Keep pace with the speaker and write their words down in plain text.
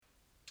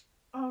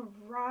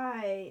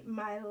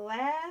my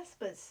last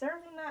but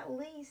certainly not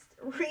least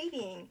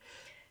reading.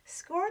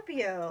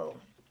 Scorpio.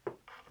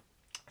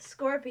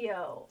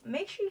 Scorpio,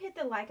 make sure you hit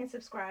the like and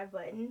subscribe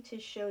button to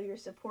show your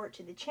support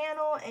to the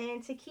channel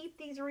and to keep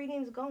these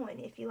readings going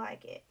if you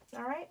like it.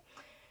 All right.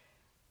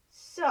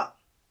 So,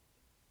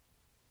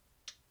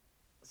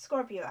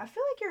 Scorpio, I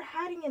feel like you're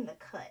hiding in the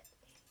cut.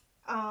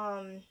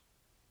 Um,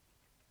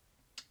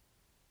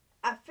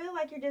 I feel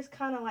like you're just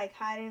kind of like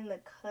hiding in the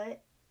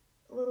cut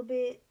a little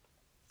bit.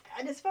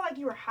 I just felt like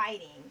you were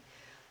hiding.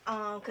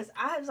 Cause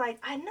I was like,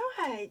 I know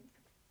I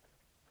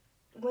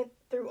went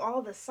through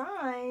all the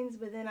signs,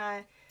 but then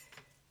I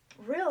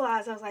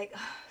realized I was like,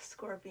 oh,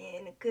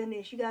 Scorpion,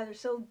 goodness, you guys are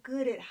so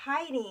good at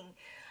hiding.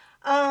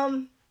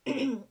 Um,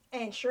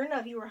 and sure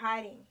enough, you were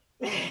hiding.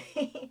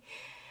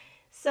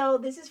 So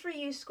this is for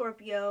you,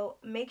 Scorpio.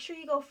 Make sure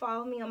you go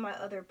follow me on my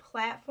other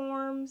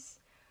platforms.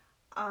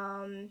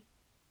 Um,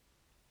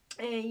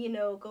 and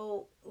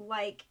go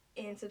like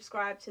and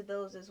subscribe to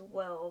those as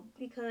well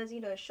because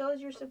it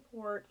shows your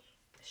support,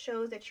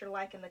 shows that you're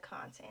liking the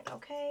content.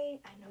 Okay,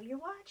 I know you're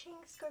watching,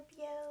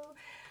 Scorpio.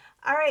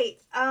 All right,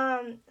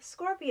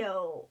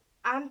 Scorpio,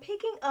 I'm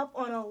picking up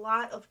on a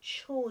lot of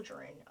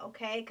children.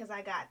 Okay, because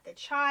I got the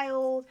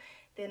child,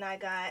 then I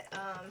got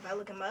if I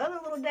look at my other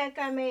little deck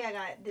I made, I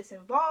got this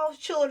involves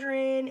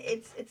children.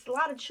 It's a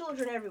lot of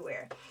children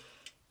everywhere.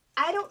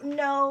 I don't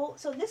know.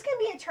 So this can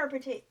be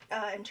interpreted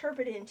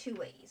in two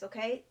ways.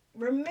 Okay.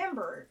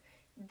 Remember,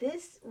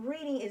 this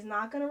reading is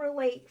not going to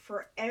relate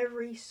for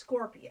every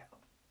Scorpio.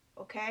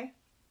 Okay.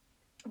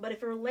 But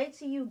if it relates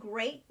to you,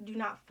 great. Do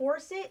not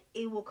force it.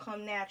 It will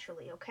come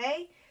naturally.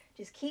 Okay.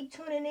 Just keep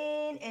tuning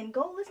in and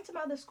go listen to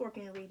my other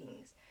Scorpion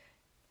readings.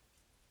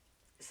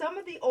 Some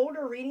of the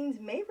older readings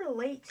may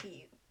relate to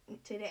you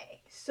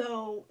today.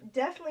 So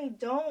definitely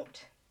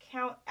don't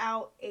count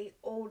out a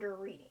older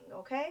reading.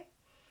 Okay.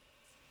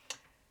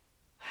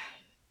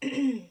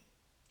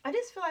 I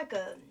just feel like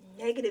a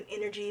negative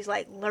energy is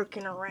like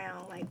lurking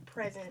around, like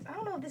presence. I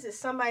don't know if this is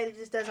somebody that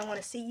just doesn't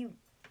want to see you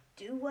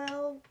do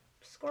well,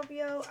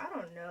 Scorpio. I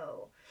don't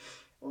know.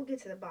 We'll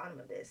get to the bottom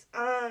of this.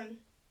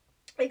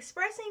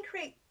 Expressing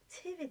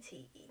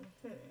creativity.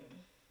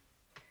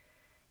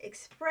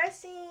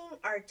 Expressing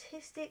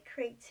artistic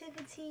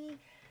creativity.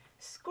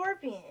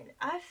 Scorpion,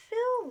 I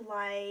feel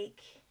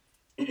like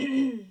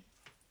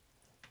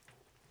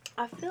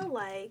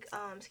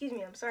excuse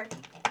me, I'm sorry,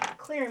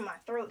 clearing my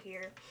throat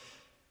here.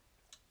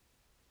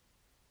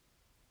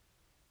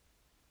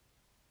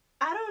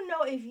 I don't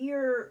know if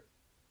you're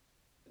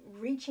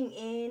reaching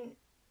in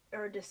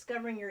or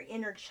discovering your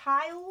inner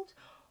child,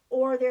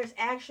 or there's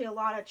actually a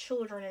lot of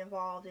children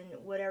involved in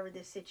whatever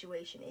this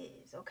situation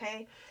is,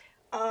 okay?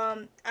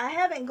 I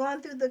haven't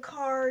gone through the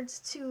cards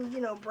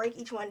to, break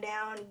each one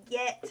down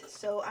yet,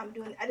 so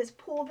I just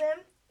pull them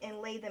and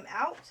lay them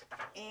out,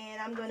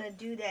 and I'm gonna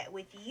do that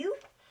with you,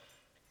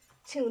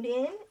 tuned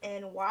in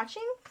and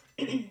watching.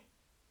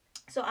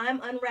 So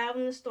I'm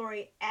unraveling the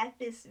story at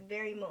this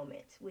very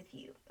moment with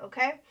you,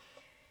 okay?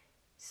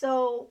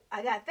 So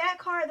I got that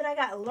card. That I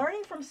got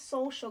learning from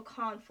social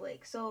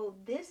conflict. So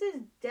this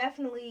is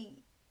definitely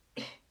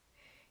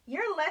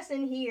your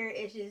lesson here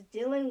is just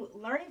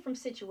learning from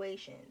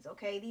situations.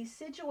 Okay, these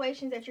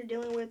situations that you're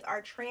dealing with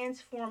are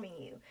transforming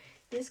you.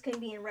 This can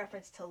be in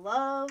reference to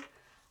love.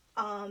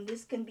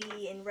 This can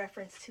be in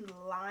reference to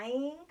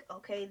lying.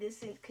 Okay,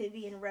 could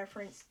be in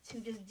reference to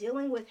just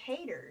dealing with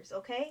haters.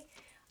 Okay,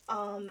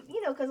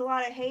 because a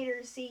lot of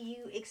haters see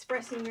you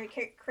expressing your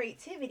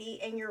creativity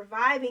and you're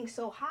vibing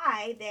so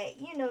high that,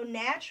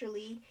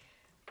 naturally,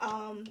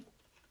 um,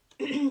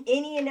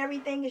 any and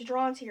everything is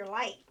drawn to your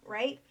light,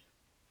 right?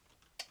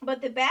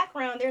 But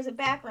there's a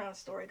background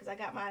story because I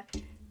got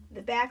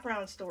the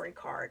background story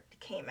card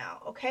came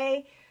out,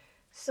 okay?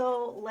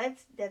 So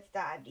let's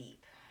dive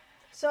deep.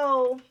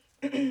 So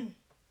the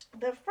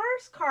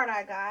first card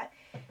I got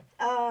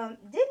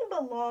didn't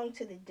belong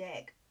to the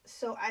deck.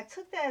 So I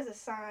took that as a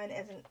sign,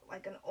 as an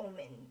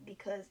omen,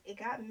 because it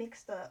got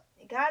mixed up.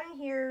 It got in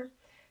here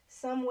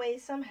some way,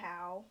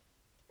 somehow,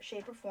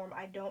 shape or form.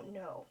 I don't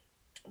know.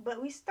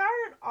 But we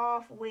started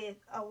off with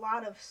a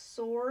lot of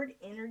sword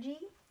energy.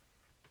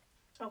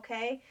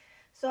 Okay,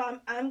 so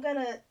I'm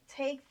gonna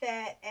take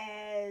that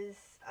as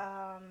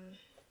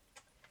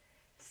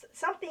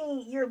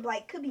something you're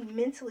like could be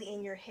mentally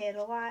in your head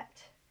a lot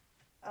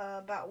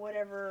about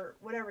whatever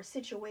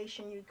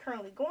situation you're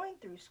currently going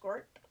through,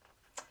 Scorp.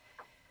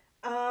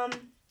 Um,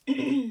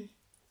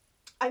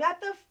 I got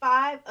the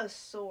Five of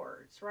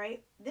Swords,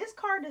 right? This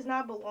card does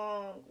not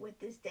belong with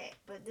this deck,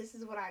 but this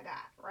is what I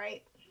got,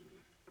 right?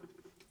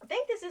 I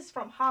think this is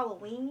from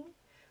Halloween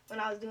when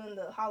I was doing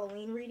the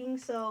Halloween reading,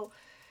 so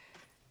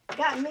I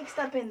got mixed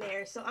up in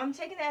there. So I'm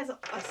taking it as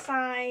a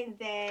sign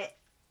that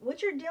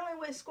what you're dealing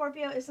with,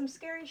 Scorpio, is some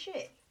scary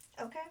shit.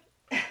 Okay?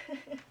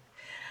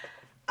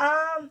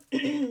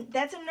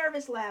 That's a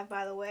nervous laugh,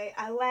 by the way.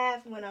 I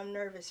laugh when I'm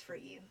nervous for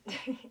you.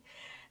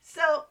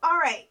 So, all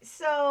right.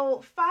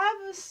 So, Five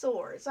of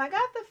Swords. So, I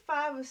got the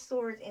Five of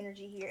Swords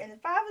energy here. And the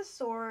Five of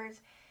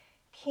Swords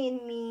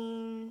can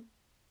mean,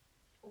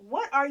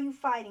 what are you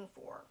fighting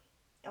for?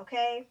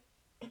 Okay?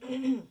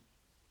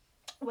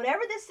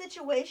 Whatever this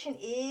situation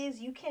is,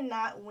 you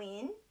cannot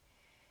win.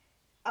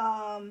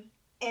 Um,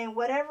 and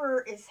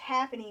whatever is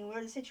happening,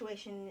 whatever the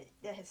situation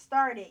that has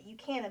started, you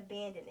can't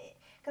abandon it.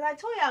 Because I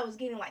told you I was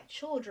getting like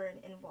children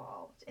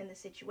involved in the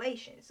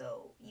situation.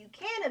 So you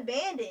can't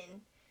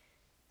abandon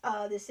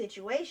this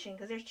situation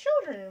because there's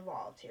children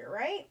involved here,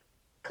 right?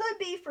 Could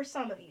be for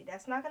some of you.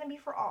 That's not going to be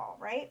for all,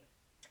 right?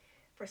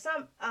 For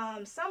some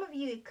of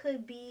you, it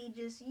could be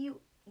just you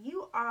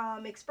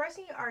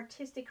expressing your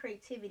artistic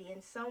creativity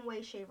in some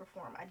way, shape, or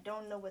form. I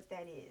don't know what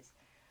that is.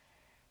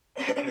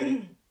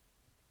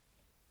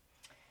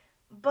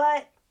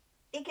 But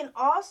it can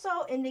also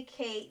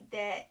indicate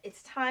that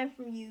it's time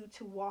for you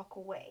to walk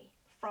away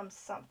from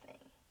something.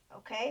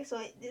 Okay, so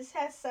this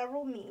has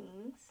several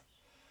meanings.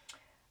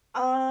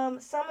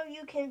 Some of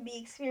you can be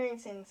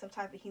experiencing some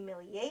type of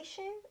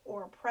humiliation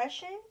or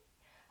oppression.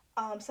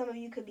 Some of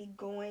you could be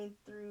going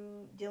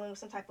through dealing with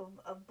some type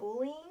of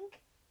bullying.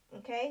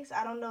 Okay, so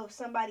I don't know if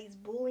somebody's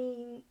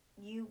bullying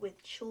you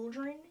with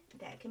children.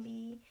 That can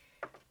be,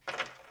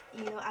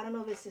 I don't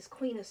know if it's this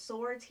Queen of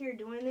Swords here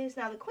doing this.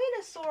 Now, the Queen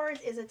of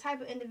Swords is a type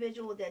of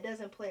individual that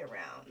doesn't play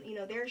around.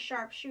 They're a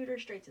sharpshooter,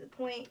 straight to the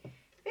point.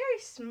 Very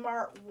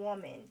smart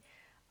woman.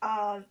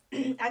 I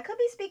could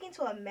be speaking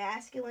to a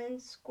masculine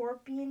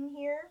scorpion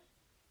here.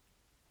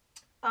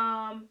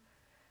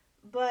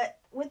 But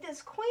with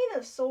this Queen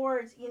of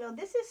Swords,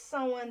 this is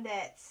someone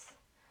that's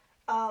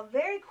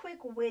very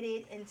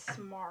quick-witted and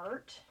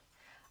smart.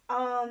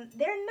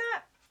 They're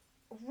not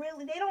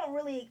really, they don't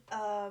really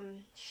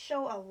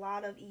show a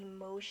lot of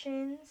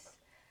emotions.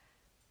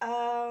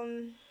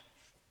 Trying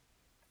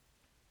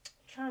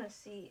to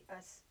see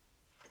us.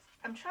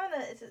 I'm trying to.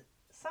 It's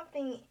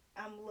something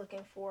I'm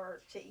looking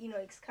for to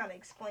kind of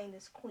explain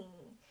this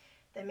queen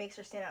that makes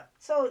her stand out.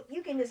 So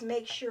you can just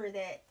make sure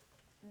that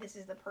this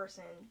is the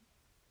person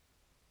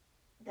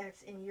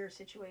that's in your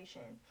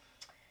situation.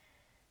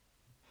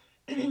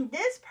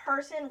 This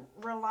person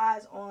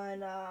relies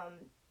on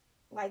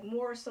like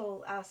more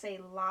so I'll say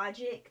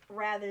logic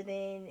rather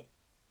than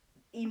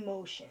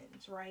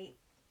emotions, right?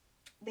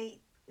 They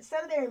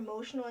instead of their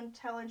emotional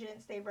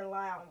intelligence, they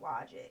rely on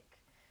logic.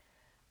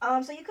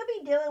 So you could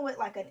be dealing with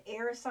like an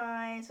air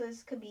sign. So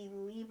this could be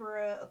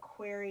Libra,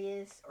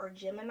 Aquarius, or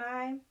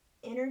Gemini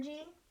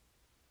energy.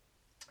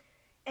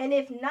 And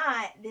if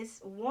not,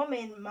 this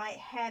woman might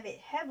have it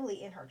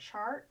heavily in her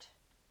chart.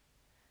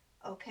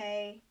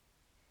 Okay.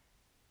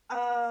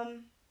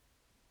 Um,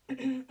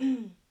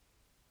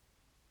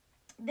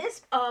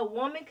 this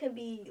woman could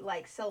be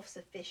like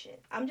self-sufficient.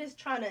 I'm just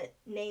trying to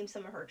name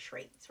some of her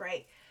traits,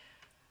 right?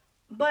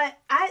 But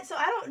I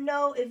don't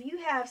know if you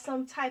have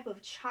some type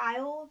of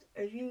child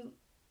or if you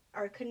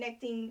are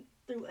connecting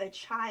through a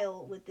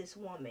child with this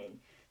woman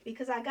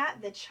because I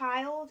got the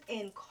child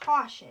and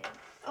caution.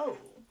 Oh,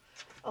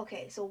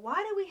 okay. So why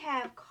do we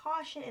have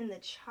caution in the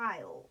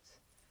child?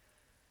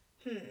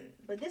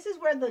 But this is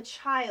where the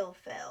child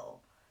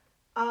fell.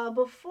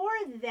 Before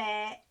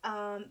that,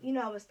 I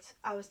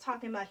was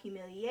talking about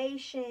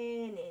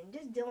humiliation and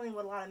just dealing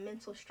with a lot of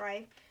mental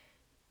strife.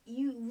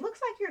 You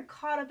looks like you're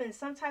caught up in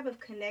some type of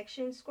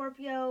connection,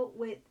 Scorpio,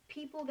 with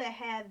people that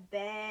have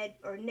bad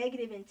or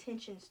negative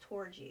intentions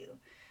towards you.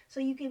 So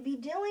you can be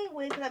dealing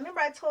with. Cause I remember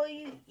I told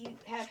you you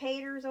have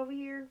haters over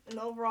here in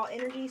the overall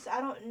energy. So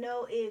I don't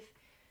know if,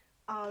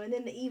 and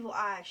then the evil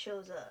eye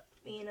shows up.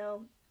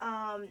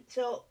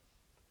 So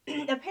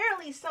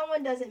apparently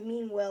someone doesn't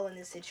mean well in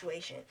this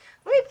situation.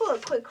 Let me pull a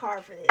quick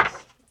card for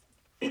this.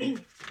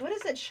 What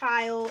does a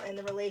child and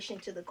the relation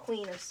to the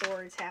Queen of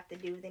Swords have to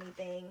do with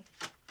anything?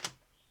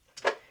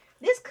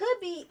 This could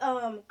be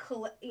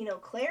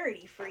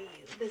clarity for you.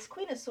 This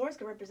Queen of Swords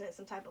could represent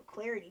some type of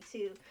clarity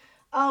too.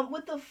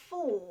 With the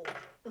Fool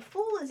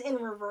is in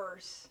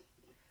reverse.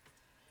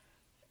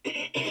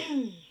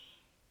 The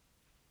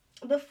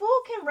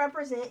Fool can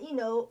represent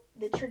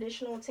the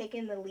traditional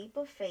taking the leap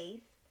of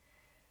faith.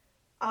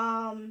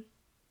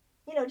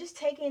 Just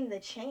taking the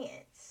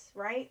chance,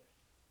 right?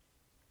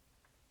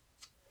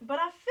 But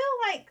I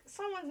feel like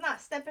someone's not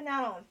stepping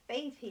out on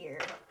faith here.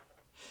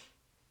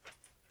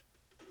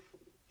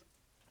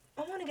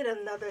 I want to get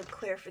another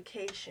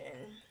clarification.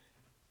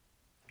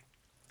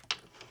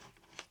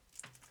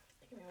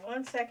 Give me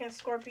 1 second,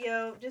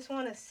 Scorpio. Just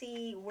want to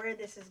see where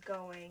this is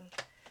going.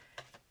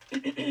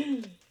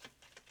 I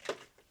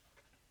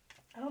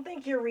don't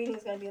think your reading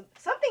is going to be...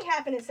 Something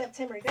happened in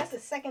September. That's the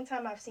second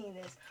time I've seen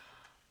this.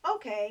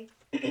 Okay.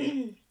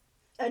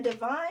 A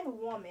divine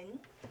woman.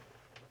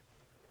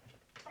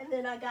 And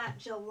then I got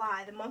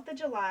July, the month of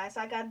July.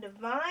 So I got a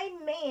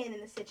divine man in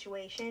the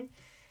situation.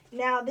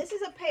 Now, this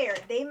is a pair.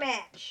 They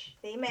match.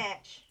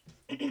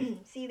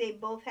 See, they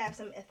both have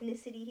some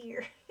ethnicity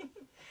here.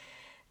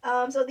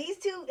 So these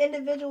two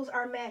individuals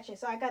are matching.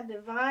 So I got a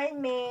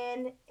divine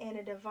man and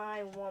a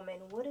divine woman.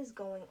 What is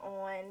going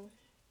on?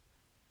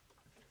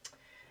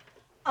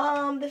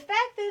 The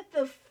fact that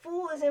the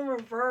Fool is in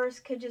reverse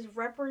could just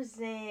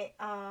represent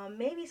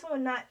maybe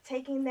someone not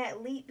taking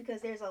that leap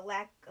because there's a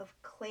lack of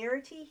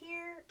clarity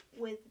here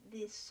with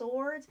the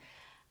swords.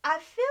 I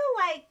feel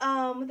like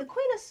the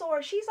Queen of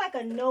Swords, she's like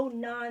a no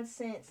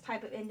nonsense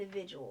type of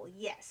individual.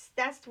 Yes,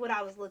 that's what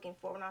I was looking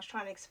for when I was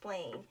trying to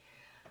explain.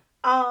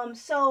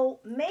 So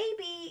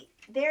maybe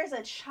there's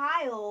a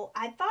child.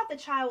 I thought the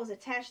child was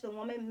attached to the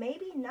woman.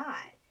 Maybe not.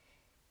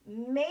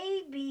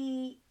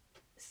 Maybe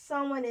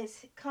someone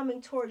is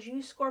coming towards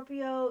you,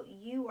 Scorpio,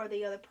 you or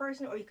the other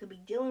person, or you could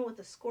be dealing with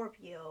a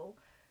Scorpio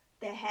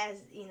that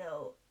has,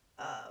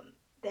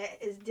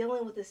 that is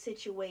dealing with a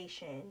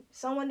situation.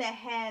 Someone that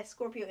has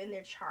Scorpio in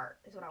their chart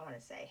is what I want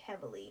to say,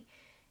 heavily,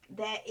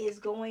 that is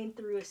going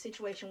through a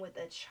situation with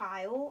a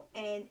child,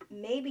 and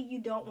maybe you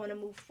don't want to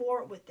move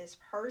forward with this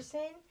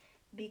person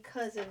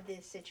because of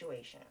this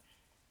situation.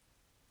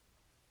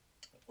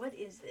 What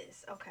is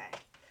this? Okay.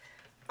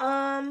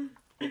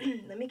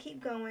 Let me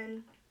keep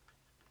going.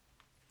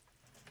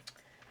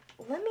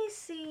 Let me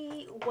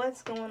see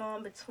what's going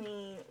on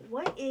between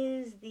what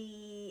is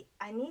the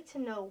I need to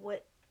know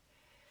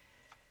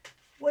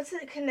what's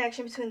the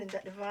connection between the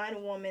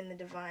divine woman and the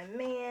divine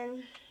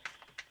man.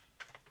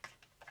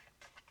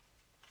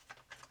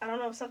 I don't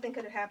know if something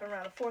could have happened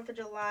around the 4th of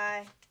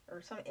July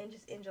or something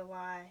just in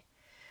July.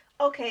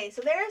 Okay,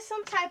 so there is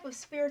some type of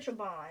spiritual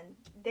bond.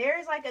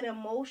 There's like an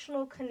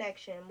emotional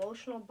connection,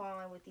 emotional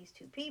bond with these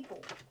two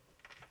people.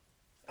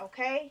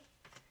 Okay?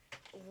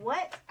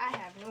 What? I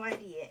have no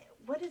idea.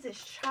 What is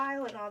this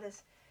child and all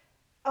this?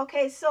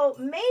 Okay, so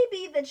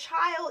maybe the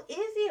child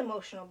is the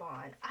emotional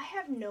bond. I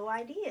have no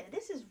idea.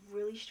 This is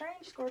really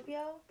strange,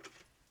 Scorpio.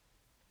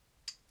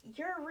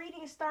 Your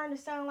reading is starting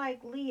to sound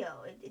like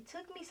Leo. It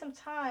took me some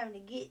time to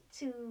get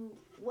to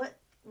what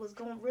was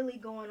really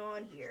going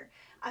on here.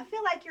 I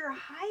feel like you're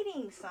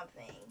hiding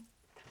something.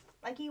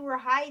 Like you were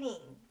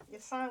hiding. Your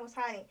sign was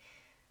hiding.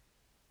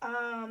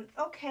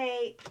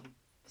 Okay.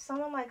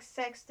 Someone like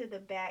sex through the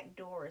back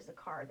door is the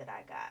card that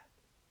I got.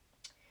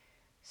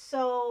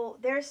 So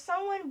there's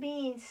someone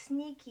being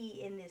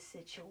sneaky in this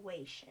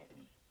situation.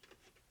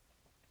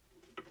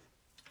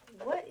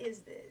 What is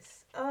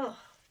this? Oh,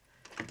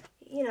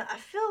 I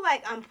feel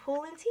like I'm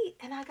pulling teeth,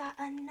 and I got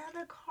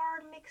another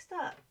card mixed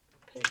up.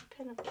 Page of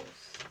Pentacles.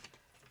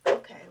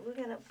 Okay, we're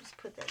gonna just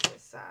put that to the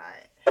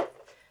side.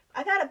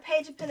 I got a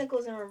Page of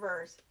Pentacles in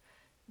reverse.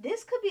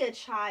 This could be a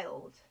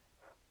child.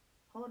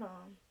 Hold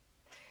on.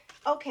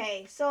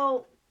 Okay,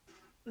 so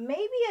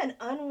maybe an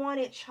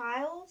unwanted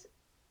child,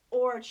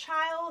 or a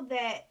child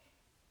that,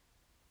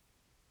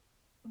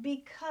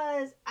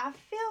 because I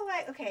feel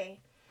like, okay,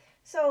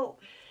 so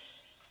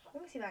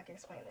let me see if I can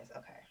explain this.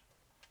 Okay.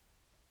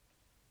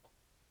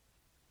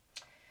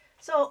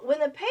 So when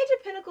the Page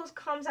of Pentacles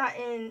comes out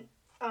in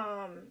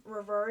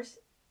reverse,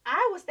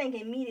 I was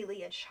thinking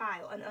immediately a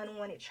child, an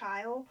unwanted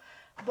child.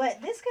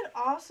 But this could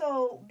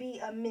also be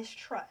a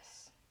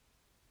mistrust.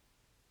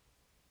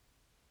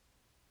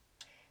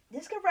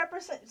 This could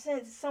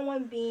represent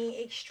someone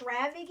being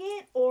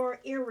extravagant or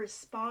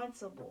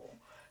irresponsible.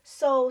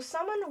 So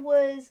someone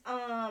was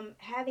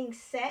having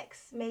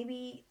sex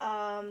maybe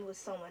with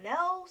someone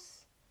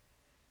else,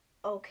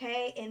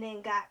 okay, and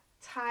then got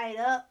tied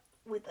up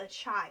with a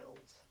child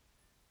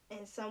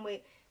in some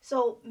way.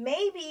 So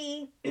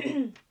maybe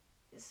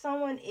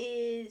someone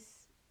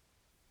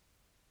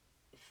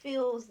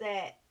feels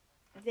that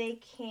they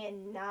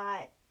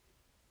cannot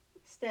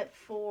step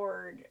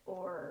forward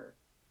or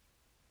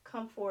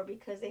come forward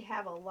because they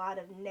have a lot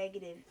of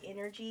negative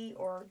energy,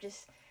 or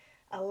just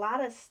a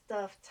lot of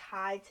stuff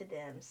tied to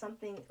them.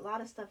 A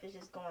lot of stuff is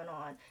just going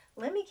on.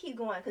 Let me keep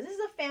going because this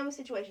is a family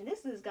situation.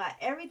 This has got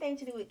everything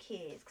to do with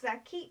kids, because I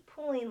keep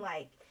pulling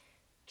like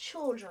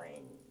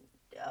children,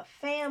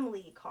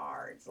 family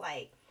cards.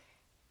 Like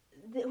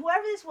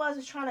whoever this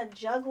was trying to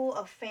juggle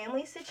a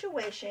family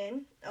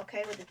situation,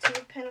 okay, with the Two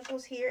of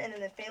Pentacles here, and then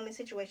the family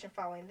situation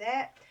following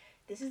that.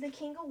 This is the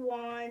King of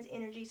Wands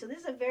energy. So this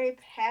is a very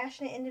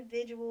passionate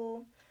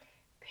individual.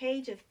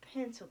 Page of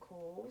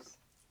Pentacles.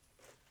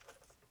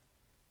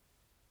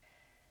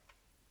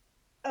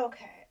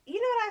 Okay. You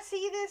know what I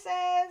see this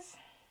as?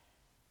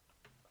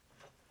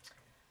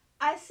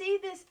 I see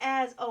this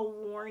as a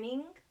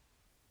warning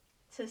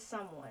to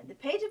someone. The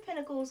Page of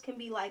Pentacles can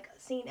be like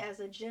seen as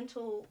a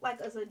gentle,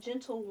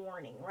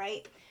 warning,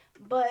 right?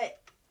 But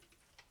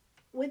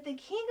with the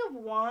King of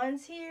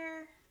Wands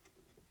here,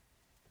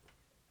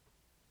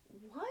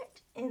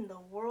 what in the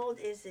world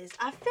is this?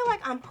 I feel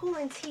like I'm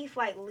pulling teeth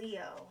like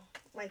Leo,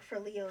 like for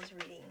Leo's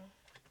reading.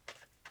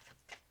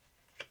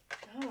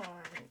 Come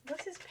on.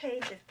 What's this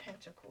Page of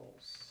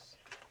Pentacles?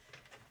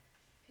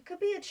 It could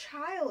be a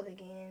child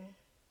again.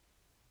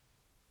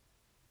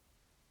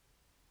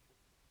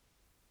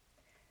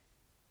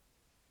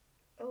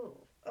 Oh,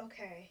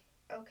 okay.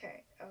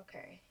 Okay.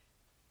 Okay.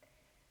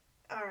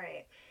 All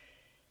right.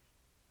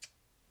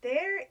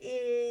 There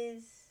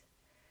is...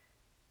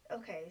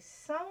 Okay,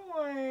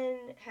 someone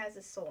has a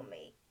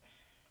soulmate.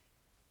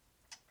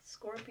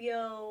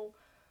 Scorpio.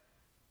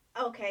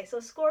 Okay,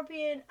 so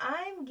Scorpion,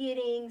 I'm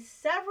getting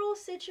several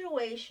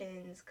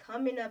situations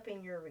coming up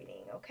in your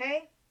reading,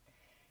 okay?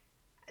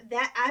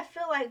 That I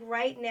feel like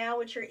right now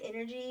with your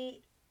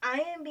energy,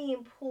 I am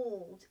being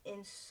pulled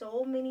in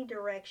so many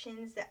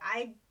directions that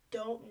I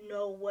don't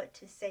know what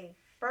to say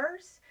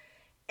first,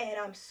 and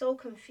I'm so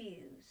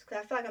confused because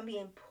I feel like I'm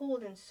being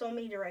pulled in so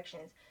many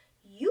directions.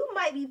 You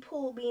might be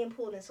being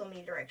pulled in so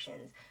many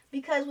directions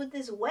because with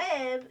this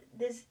web,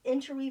 this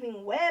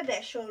interweaving web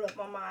that showed up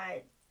on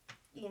my,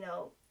 you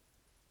know,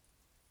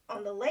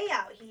 on the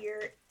layout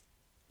here,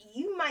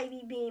 you might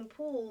be being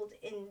pulled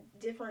in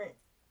different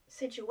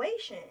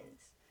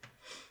situations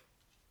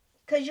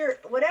because you're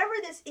whatever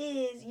this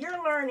is,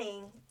 you're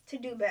learning to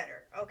do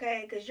better,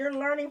 okay? Because you're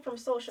learning from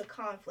social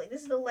conflict.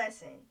 This is the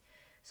lesson.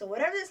 So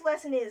whatever this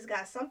lesson is,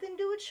 got something to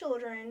do with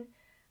children.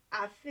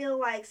 I feel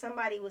like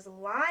somebody was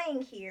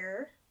lying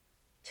here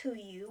to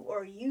you,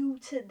 or you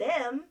to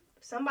them.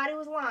 Somebody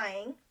was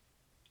lying,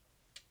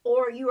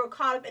 or you were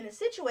caught up in a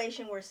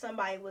situation where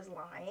somebody was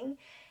lying,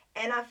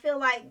 and I feel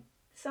like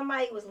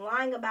somebody was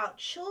lying about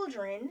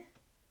children,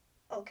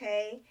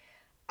 okay?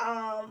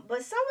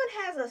 But someone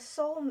has a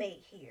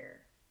soulmate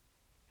here.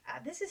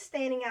 This is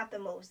standing out the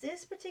most.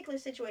 This particular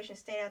situation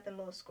standing out the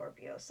most,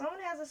 Scorpio.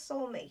 Someone has a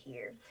soulmate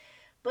here.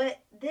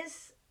 But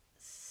this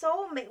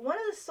soulmate, one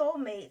of the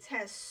soulmates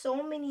has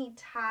so many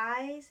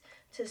ties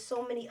to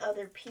so many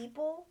other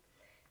people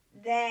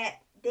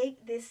that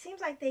this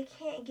seems like they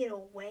can't get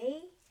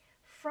away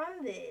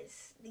from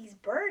these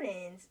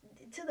burdens,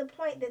 to the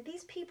point that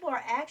these people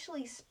are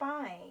actually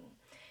spying.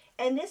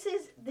 And this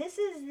is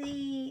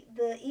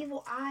the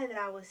evil eye that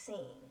I was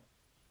seeing.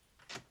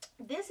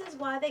 This is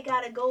why they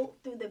got to go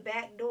through the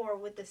back door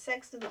with the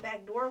sex through the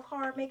back door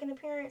card making an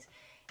appearance,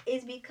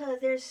 is because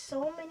there's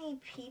so many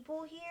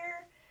people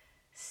here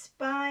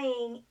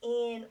spying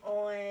in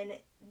on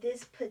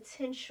this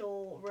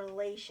potential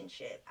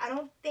relationship. I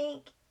don't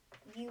think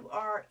you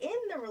are in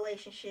the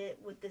relationship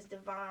with this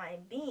divine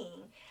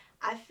being.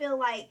 I feel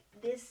like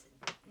this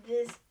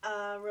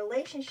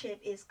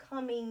relationship is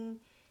coming,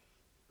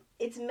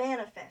 it's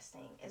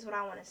manifesting is what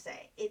I want to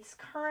say. It's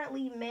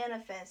currently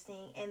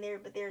manifesting, and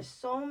there's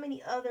so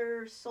many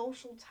other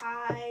social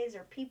ties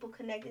or people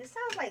connected. It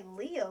sounds like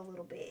Leo a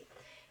little bit.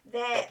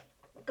 That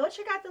go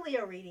check out the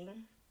Leo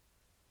reading.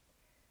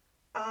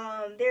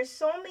 There's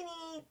so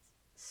many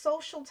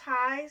social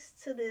ties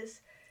to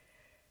this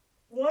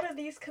one of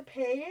these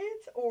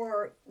companions,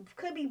 or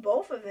could be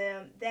both of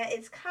them, that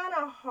it's kind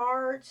of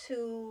hard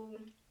to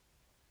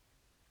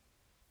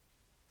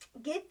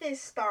get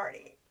this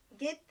started.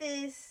 Get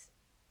this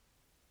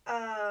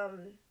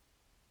um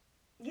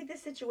get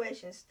this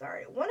situation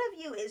started. One of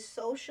you is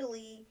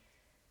socially,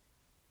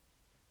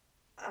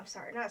 I'm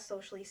sorry, not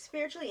socially,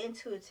 spiritually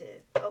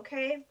intuitive,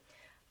 okay?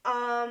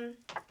 Um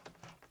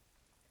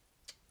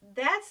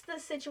that's the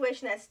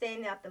situation that's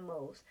standing out the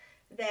most.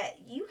 That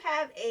you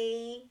have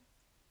a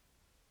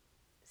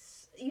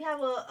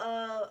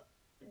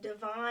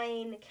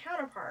divine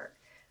counterpart,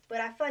 but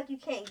I feel like you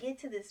can't get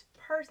to this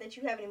person that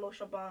you have an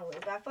emotional bond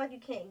with. But I feel like you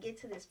can't get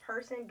to this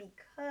person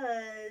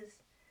because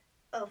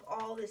of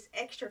all this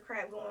extra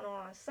crap going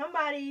on.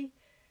 Somebody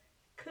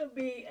could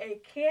be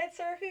a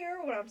Cancer here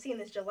when I'm seeing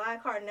this July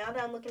card. Now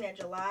that I'm looking at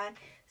July,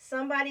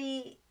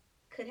 somebody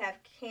could have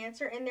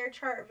Cancer in their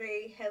chart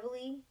very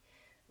heavily.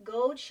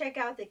 Go check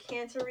out the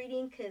Cancer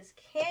reading, because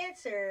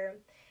Cancer,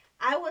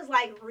 I was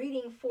like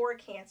reading for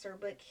Cancer,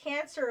 but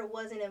Cancer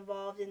wasn't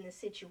involved in the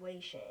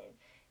situation.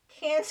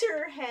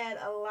 Cancer had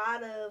a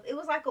lot of, it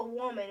was like a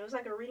woman, it was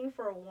like a reading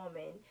for a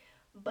woman,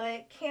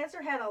 but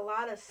Cancer had a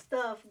lot of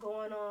stuff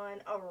going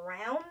on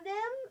around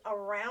them,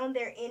 around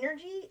their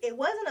energy. It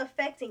wasn't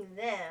affecting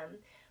them,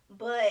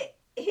 but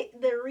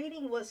the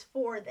reading was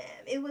for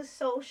them. It was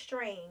so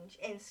strange.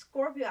 And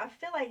Scorpio, I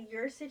feel like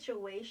your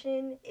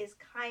situation is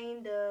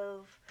kind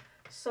of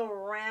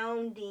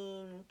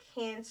surrounding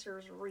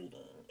Cancer's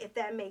reading, if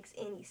that makes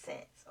any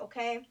sense,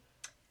 okay?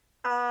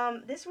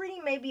 This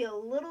reading may be a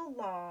little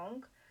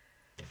long,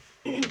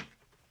 so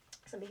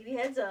let me give you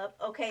a heads up.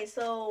 Okay,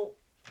 so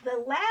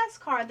the last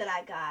card that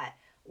I got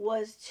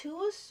was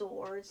Two of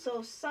Swords.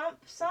 So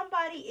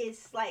somebody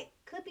is like,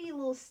 could be a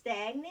little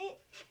stagnant,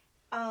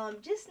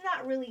 just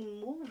not really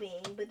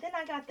moving. But then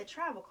I got the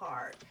Travel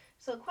card.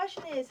 So the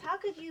question is, how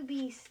could you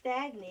be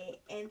stagnant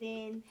and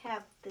then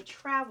have the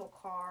Travel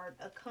card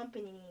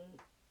accompanying,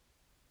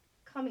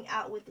 coming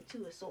out with the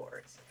Two of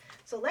Swords?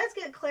 So let's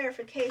get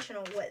clarification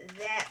on what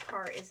that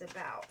card is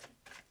about.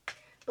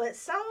 But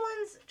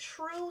someone's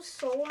true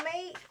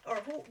soulmate, or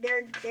who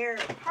their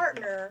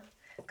partner,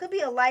 could be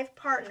a life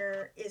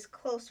partner, is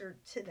closer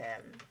to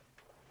them.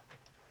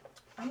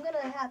 I'm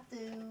gonna have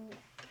to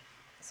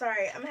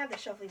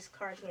shuffle these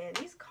cards again.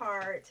 These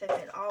cards have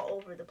been all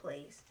over the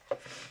place.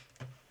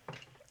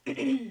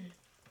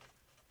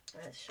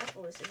 Let's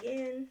shuffle this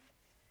again.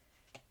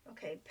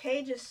 Okay,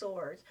 Page of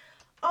Swords.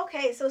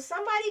 Okay, so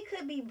somebody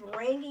could be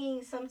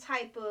bringing some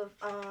type of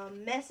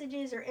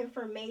messages or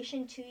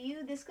information to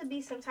you. This could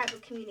be some type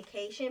of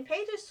communication.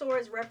 Page of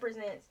Swords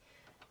represents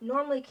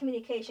normally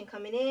communication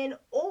coming in,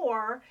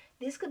 or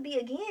this could be,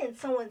 again,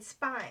 someone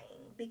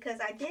spying, because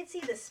I did see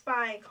the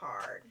spy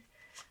card.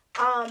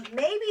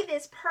 Maybe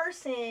this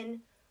person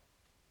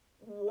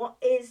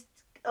is,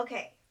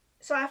 okay,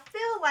 so I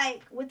feel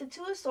like with the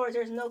Two of Swords,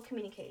 there's no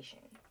communication,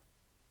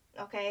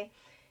 okay?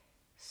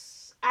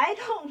 I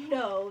don't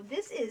know.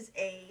 This is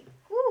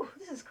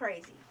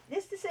crazy.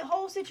 This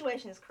whole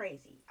situation is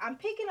crazy. I'm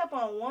picking up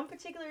on one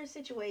particular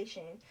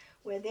situation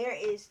where there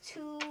is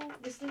two.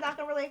 This is not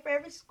gonna relate for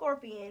every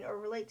scorpion or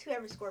relate to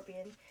every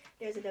scorpion.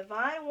 There's a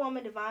divine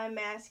woman, divine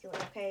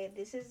masculine. Okay,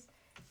 this is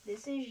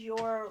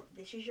your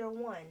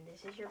one.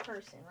 This is your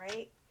person,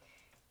 right?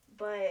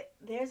 But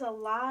there's a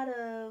lot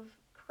of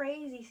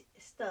crazy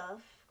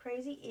stuff,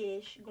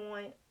 crazy-ish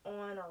going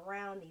on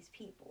around these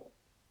people.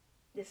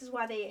 This is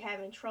why they're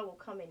having trouble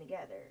coming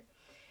together.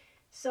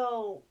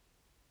 So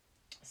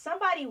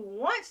somebody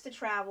wants to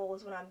travel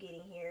is what I'm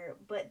getting here,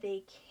 but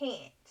they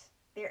can't.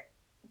 They're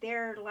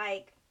they're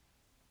like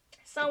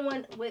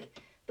someone with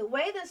the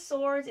way the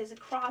swords is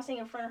crossing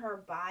in front of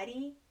her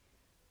body.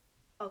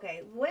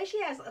 Okay, when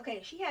she has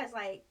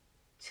like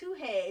two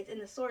heads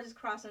and the swords is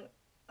crossing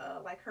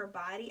like her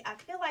body. I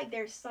feel like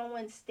there's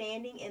someone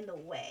standing in the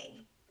way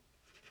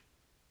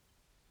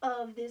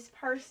of this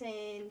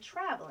person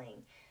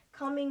traveling,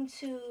 coming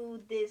to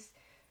this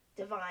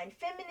divine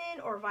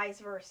feminine or vice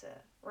versa,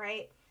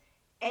 right?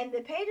 And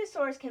the page of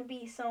swords can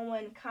be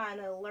someone kind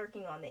of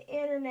lurking on the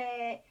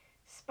internet,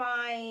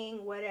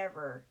 spying,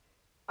 whatever,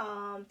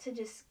 to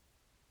just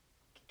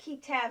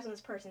keep tabs on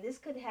this person. This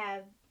could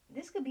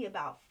be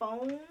about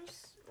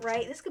phones,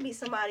 right? This could be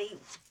somebody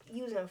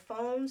using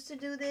phones to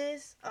do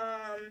this.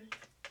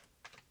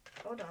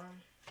 Hold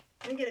on.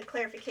 Let me get a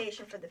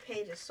clarification for the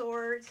page of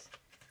swords.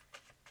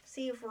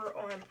 See if we're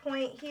on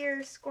point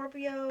here,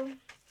 Scorpio.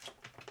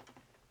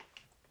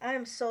 I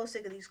am so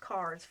sick of these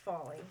cards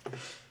falling.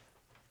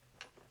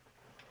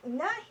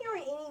 Not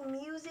hearing any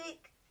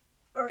music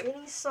or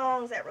any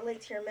songs that relate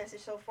to your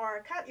message so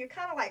far. You're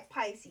kind of like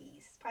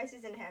Pisces.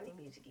 Pisces didn't have any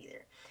music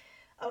either.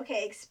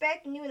 Okay,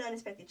 expect new and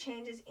unexpected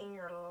changes in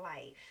your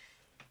life.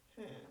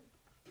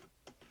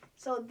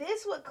 So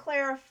this would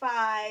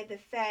clarify the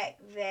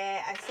fact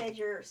that I said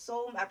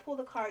I pulled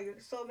the card, your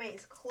soulmate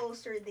is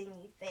closer than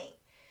you think.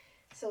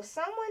 So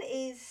someone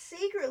is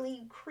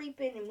secretly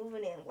creeping and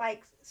moving in.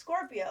 Like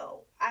Scorpio,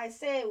 I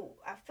feel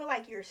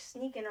like you're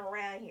sneaking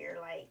around here.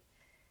 Like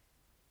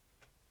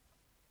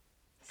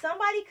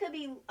somebody could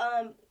be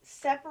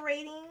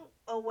separating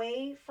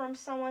away from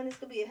someone. This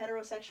could be a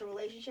heterosexual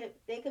relationship.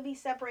 They could be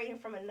separating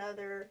from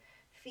another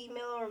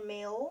female or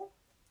male,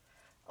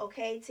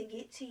 okay, to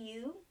get to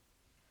you.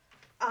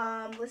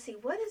 Let's see.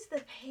 What is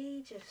the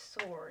page of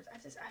swords?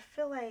 I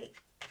feel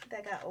like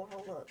that got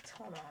overlooked.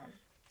 Hold on.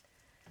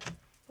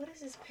 What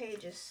is this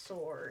page of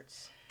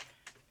swords?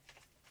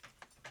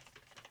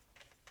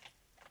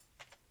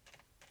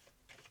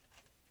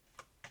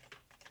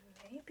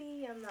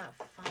 Maybe I'm not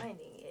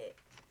finding it.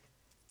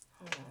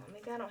 Hold on.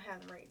 Maybe I don't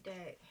have the right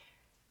deck.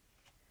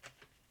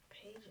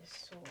 Page of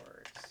swords.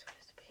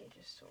 Where's the page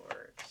of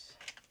swords?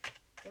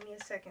 Give me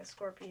a second,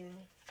 Scorpion.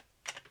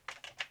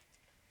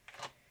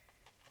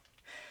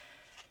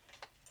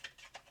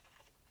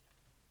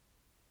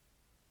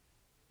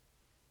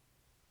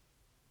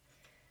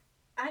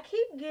 I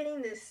keep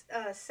getting this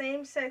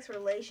same-sex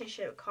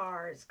relationship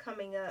cards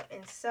coming up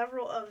in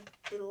several of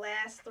the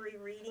last 3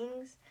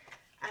 readings.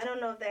 I don't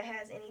know if that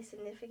has any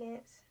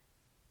significance.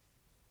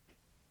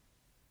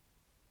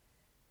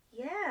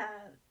 Yeah,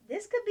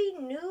 this could be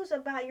news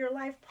about your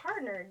life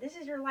partner. This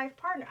is your life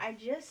partner.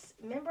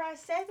 Remember I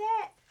said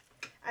that?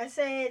 I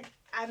said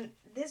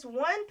this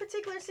one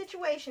particular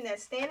situation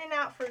that's standing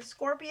out for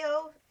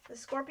Scorpio, the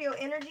Scorpio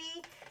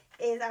energy,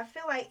 is I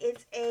feel like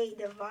it's a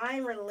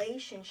divine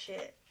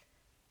relationship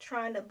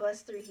trying to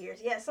bust through here.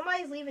 Yeah,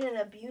 somebody's leaving an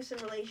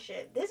abusive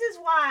relationship. This is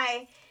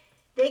why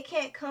they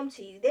can't come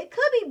to you. They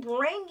could be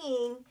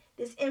bringing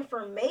this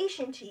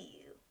information to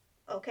you.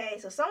 Okay,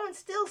 so someone's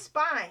still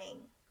spying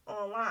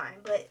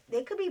online, but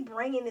they could be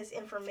bringing this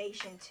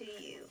information to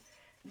you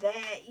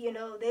that,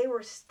 they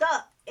were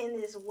stuck in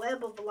this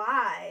web of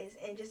lies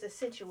and just a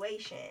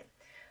situation.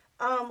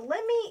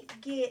 Let me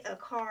get a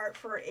card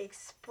for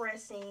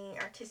expressing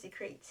artistic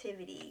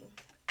creativity.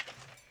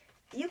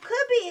 You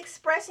could be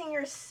expressing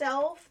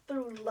yourself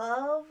through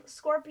love,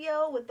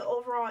 Scorpio, with the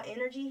overall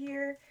energy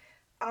here.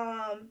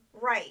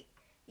 Right.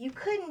 You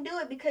couldn't do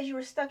it because you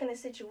were stuck in a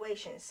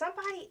situation.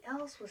 Somebody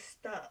else was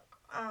stuck.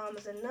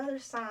 There's another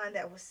sign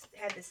that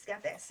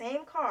got that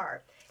same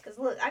card. Because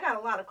look, I got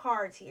a lot of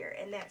cards here,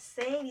 and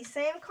these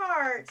same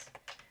cards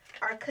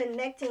are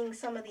connecting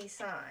some of these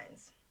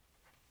signs.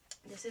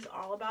 This is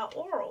all about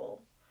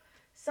oral.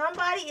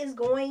 Somebody is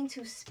going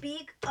to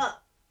speak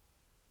up.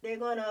 They're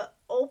going to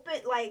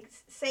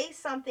say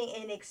something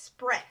and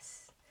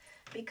express.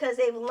 Because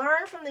they've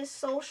learned from this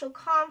social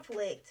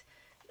conflict.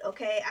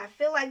 Okay, I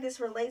feel like this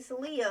relates to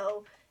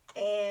Leo.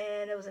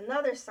 And there was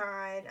another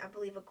sign, I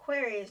believe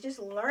Aquarius, just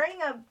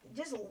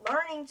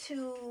learning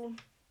to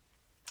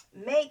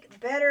make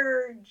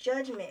better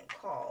judgment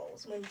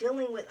calls when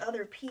dealing with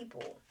other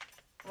people,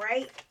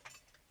 right?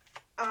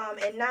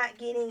 And not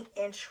getting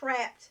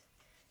entrapped.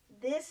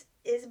 This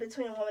is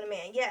between a woman and a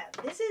man. Yeah,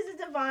 this is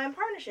a divine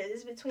partnership. This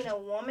is between a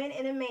woman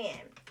and a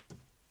man.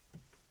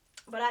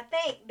 But I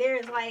think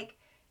there's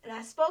and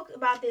I spoke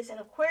about this in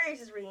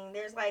Aquarius' reading,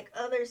 there's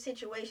other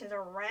situations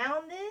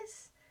around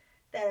this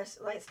that's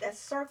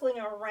circling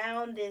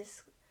around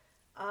this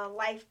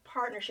life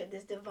partnership,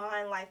 this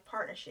divine life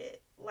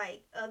partnership.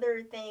 Like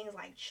other things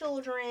like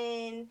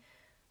children,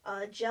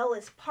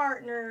 jealous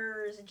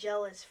partners,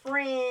 jealous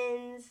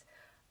friends,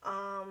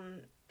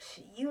 um,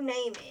 you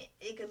name it.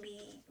 It could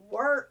be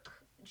work,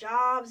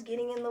 jobs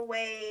getting in the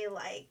way.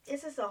 Like,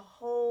 it's just a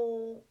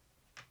whole,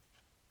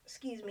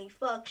 excuse me,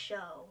 fuck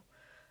show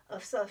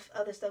of stuff,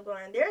 other stuff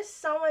going on. There's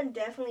someone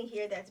definitely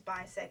here that's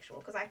bisexual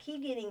because I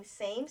keep getting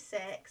same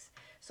sex.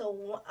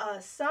 So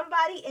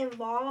somebody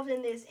involved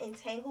in this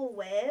entangled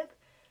web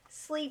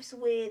sleeps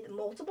with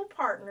multiple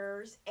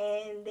partners,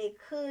 and they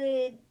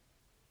could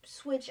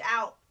switch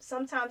out.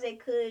 Sometimes they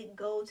could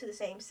go to the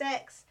same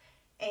sex,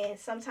 and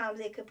sometimes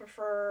they could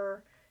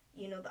prefer,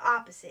 the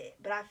opposite.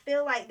 But I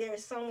feel like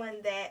there's someone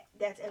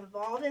that's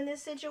involved in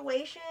this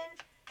situation.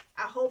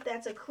 I hope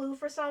that's a clue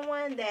for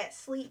someone that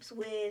sleeps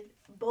with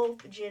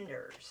both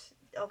genders.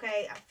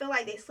 Okay, I feel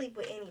like they sleep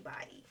with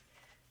anybody.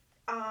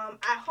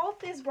 I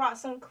hope this brought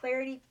some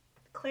clarity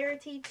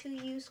to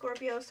you,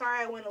 Scorpio. Sorry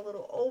I went a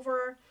little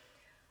over.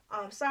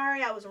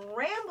 Sorry I was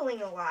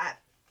rambling a lot,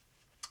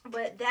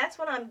 but that's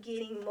what I'm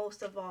getting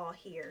most of all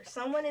here.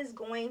 Someone is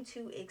going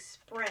to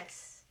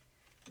express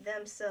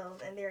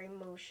themselves and their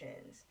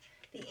emotions.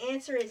 The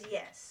answer is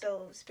yes.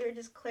 So Spirit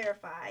just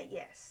clarified,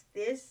 yes.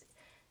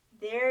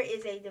 There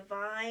is a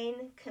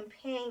divine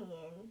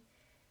companion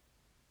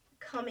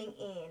coming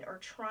in or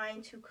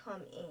trying to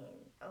come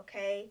in,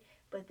 okay?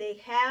 But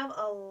they have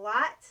a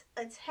lot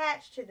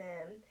attached to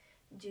them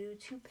due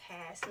to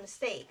past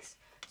mistakes.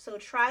 So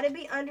try to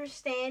be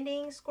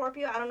understanding,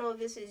 Scorpio. I don't know if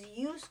this is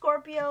you,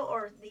 Scorpio,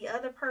 or the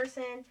other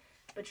person,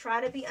 but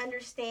try to be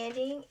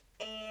understanding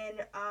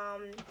and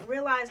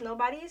realize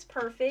nobody is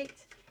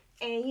perfect,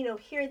 and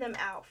hear them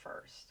out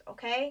first,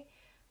 okay?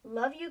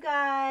 Love you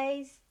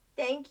guys.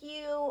 Thank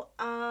you.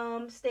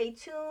 Stay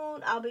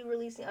tuned. I'll be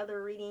releasing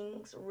other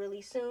readings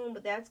really soon,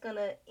 but that's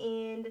gonna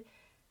end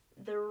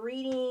the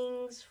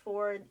readings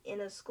for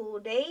In a School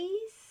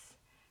Days.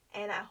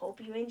 And I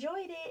hope you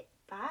enjoyed it.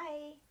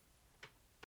 Bye.